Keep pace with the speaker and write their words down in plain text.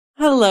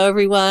Hello,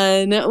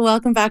 everyone.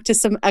 Welcome back to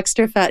Some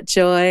Extra Fat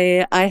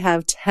Joy. I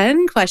have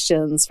 10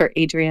 questions for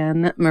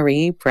Adrienne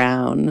Maree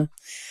Brown.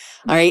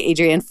 All right,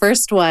 Adrienne,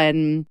 first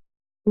one.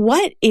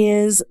 What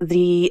is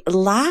the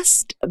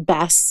last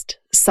best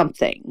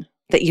something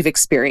that you've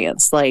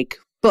experienced? Like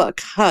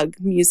book, hug,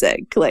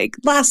 music, like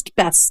last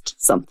best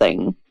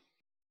something.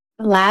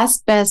 The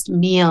last best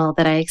meal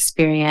that I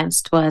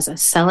experienced was a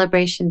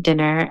celebration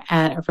dinner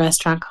at a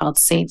restaurant called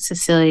St.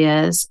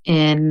 Cecilia's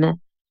in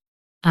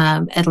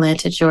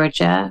Atlanta,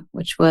 Georgia,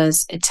 which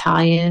was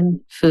Italian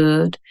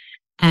food.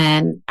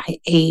 And I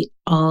ate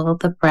all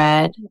the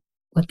bread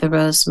with the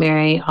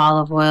rosemary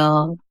olive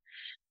oil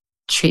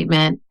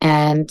treatment.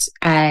 And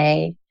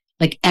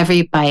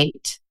every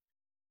bite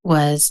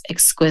was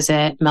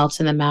exquisite,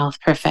 melt in the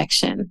mouth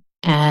perfection.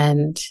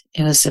 And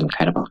it was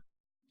incredible.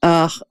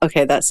 Oh,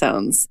 okay. That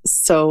sounds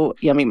so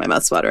yummy. My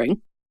mouth's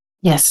watering.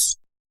 Yes.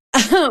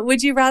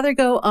 Would you rather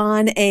go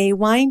on a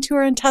wine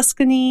tour in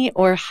Tuscany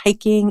or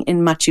hiking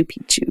in Machu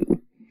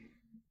Picchu?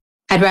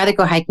 I'd rather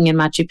go hiking in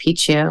Machu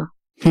Picchu,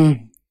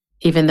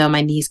 even though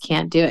my knees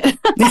can't do it.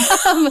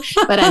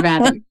 But I'd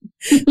rather.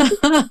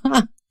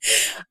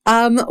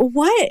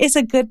 What is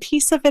a good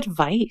piece of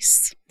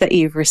advice that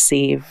you've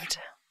received?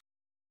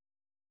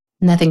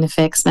 Nothing to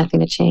fix, nothing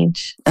to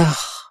change. Oh,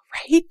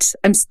 right.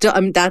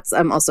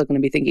 I'm also going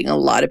to be thinking a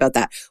lot about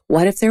that.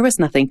 What if there was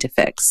nothing to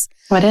fix?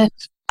 What if?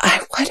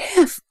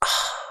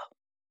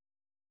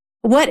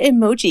 What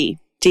emoji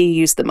do you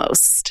use the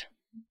most?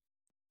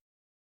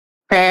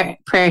 Prayer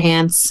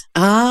hands.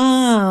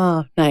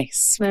 Oh,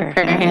 nice. Prayer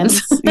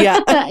hands. Yeah.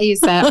 I use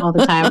that all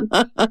the time.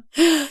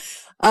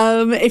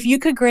 If you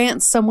could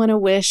grant someone a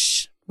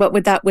wish, what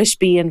would that wish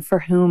be and for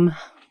whom?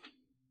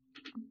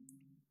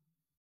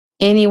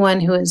 Anyone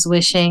who is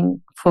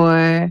wishing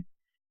for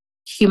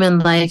human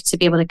life to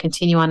be able to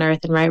continue on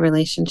earth in right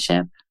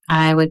relationship,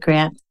 I would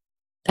grant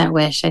that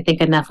wish. I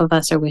think enough of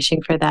us are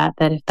wishing for that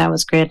if that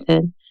was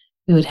granted,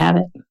 we would have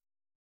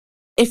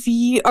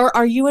it.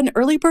 Are you an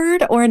early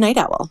bird or a night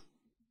owl?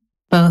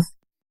 Both.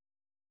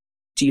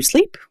 Do you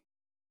sleep?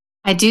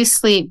 I do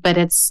sleep, but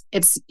it's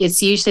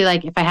usually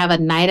like if I have a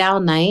night owl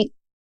night,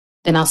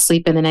 then I'll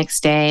sleep in the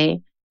next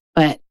day.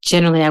 But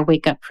generally I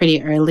wake up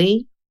pretty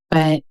early,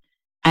 but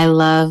I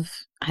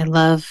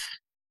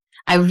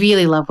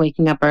really love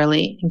waking up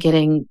early and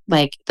getting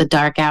like the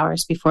dark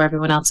hours before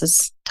everyone else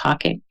is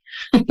talking.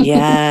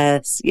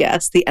 Yes.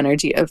 The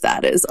energy of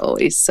that is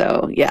always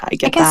so, yeah, I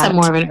guess I'm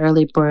more of an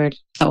early bird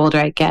the older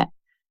I get.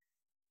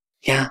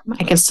 Yeah.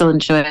 I can still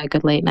enjoy a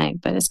good late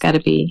night, but it's got to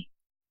be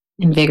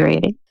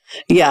invigorating.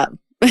 Yeah.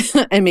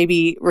 And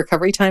maybe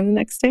recovery time the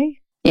next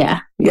day? Yeah.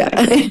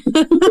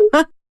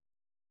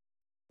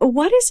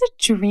 What is a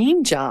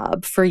dream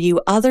job for you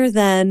other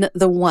than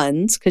the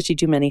ones, because you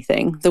do many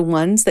things, the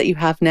ones that you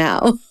have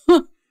now?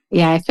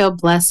 Yeah, I feel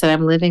blessed that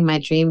I'm living my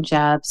dream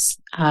jobs.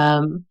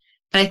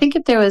 But I think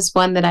if there was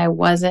one that I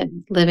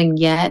wasn't living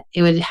yet,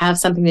 it would have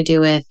something to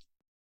do with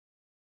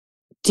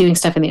doing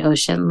stuff in the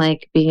ocean,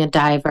 like being a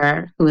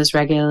diver who is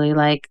regularly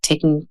like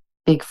taking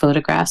big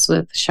photographs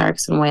with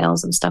sharks and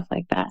whales and stuff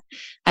like that.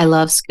 I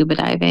love scuba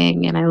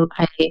diving, and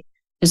I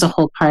there's a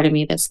whole part of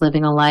me that's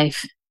living a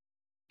life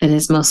that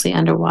is mostly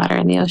underwater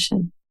in the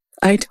ocean.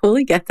 I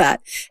totally get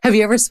that. Have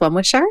you ever swum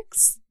with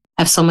sharks?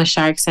 I've swum with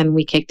sharks and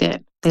we kicked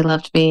it. They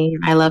loved me.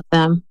 I loved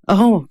them.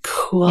 Oh,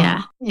 cool.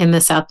 Yeah, in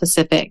the South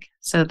Pacific.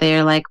 So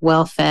they're like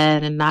well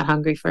fed and not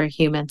hungry for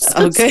humans.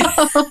 Oh, good.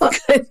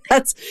 Good.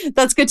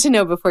 That's good to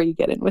know before you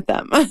get in with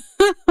them.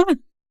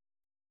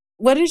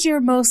 What is your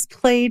most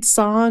played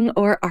song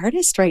or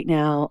artist right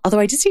now? Although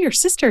I did see your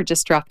sister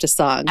just dropped a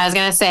song. I was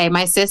going to say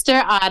my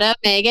sister Autumn,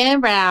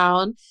 Megan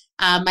Brown.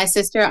 My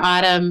sister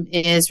Autumn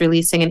is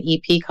releasing an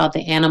EP called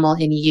The Animal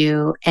in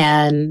You,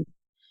 and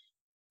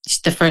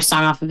the first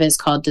song off of it is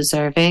called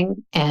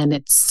Deserving, and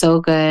it's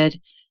so good.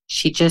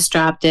 She just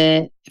dropped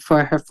it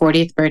for her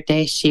 40th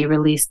birthday. She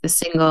released the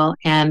single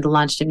and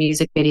launched a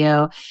music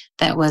video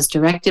that was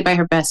directed by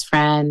her best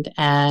friend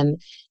and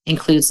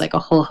includes like a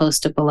whole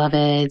host of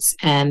beloveds,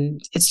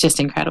 and it's just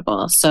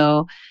incredible.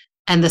 So,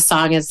 and the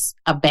song is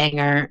a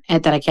banger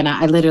that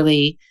I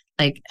literally,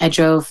 like, I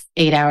drove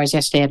 8 hours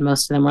yesterday and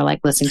most of them were like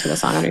listening to the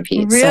song on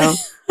repeat. Really?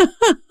 So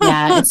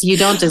yeah, it's You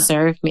Don't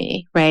Deserve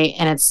Me, right?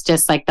 And it's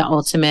just like the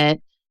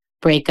ultimate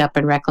breakup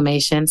and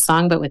reclamation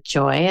song, but with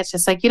joy. It's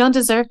just like, you don't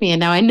deserve me.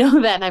 And now I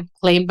know that, and I've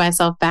claimed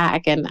myself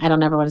back, and I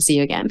don't ever want to see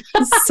you again.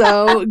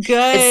 So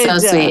good.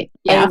 It's so sweet.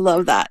 Yeah. I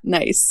love that.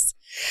 Nice.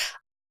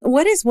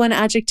 What is one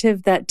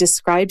adjective that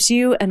describes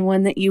you and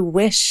one that you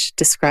wish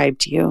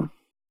described you?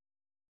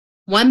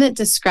 One that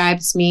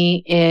describes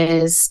me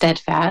is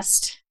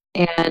steadfast,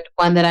 and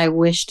one that I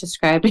wish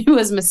described me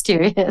was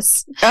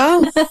mysterious.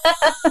 Oh,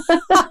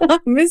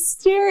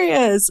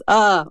 mysterious.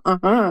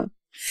 Uh-huh.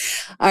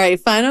 All right,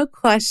 final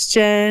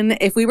question.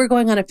 If we were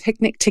going on a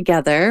picnic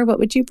together, what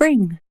would you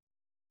bring?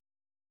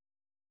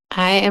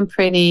 I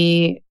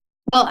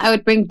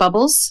would bring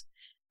bubbles.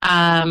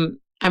 I'm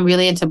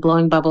really into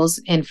blowing bubbles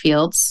in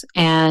fields,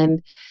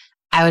 and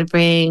I would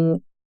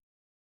bring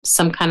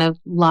some kind of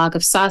log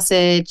of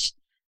sausage,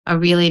 a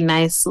really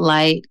nice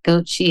light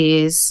goat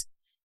cheese,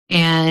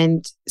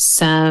 and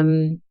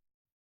something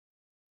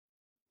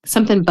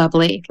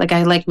bubbly. Like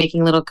I like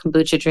making little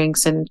kombucha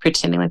drinks and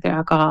pretending like they're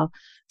alcohol.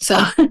 So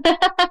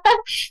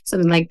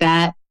something like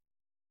that.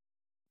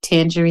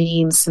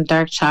 Tangerines, some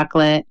dark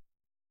chocolate,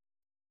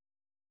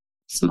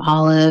 some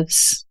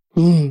olives.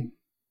 Mm.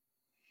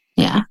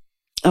 Yeah.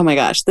 Oh my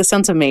gosh, this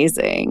sounds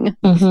amazing.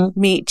 Mm-hmm.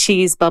 Meat,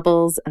 cheese,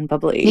 bubbles, and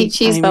bubbly. Meat,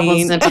 cheese,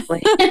 bubbles, and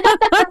bubbly.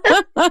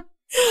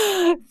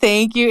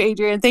 Thank you,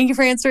 Adrienne. Thank you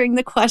for answering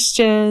the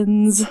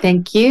questions.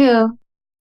 Thank you.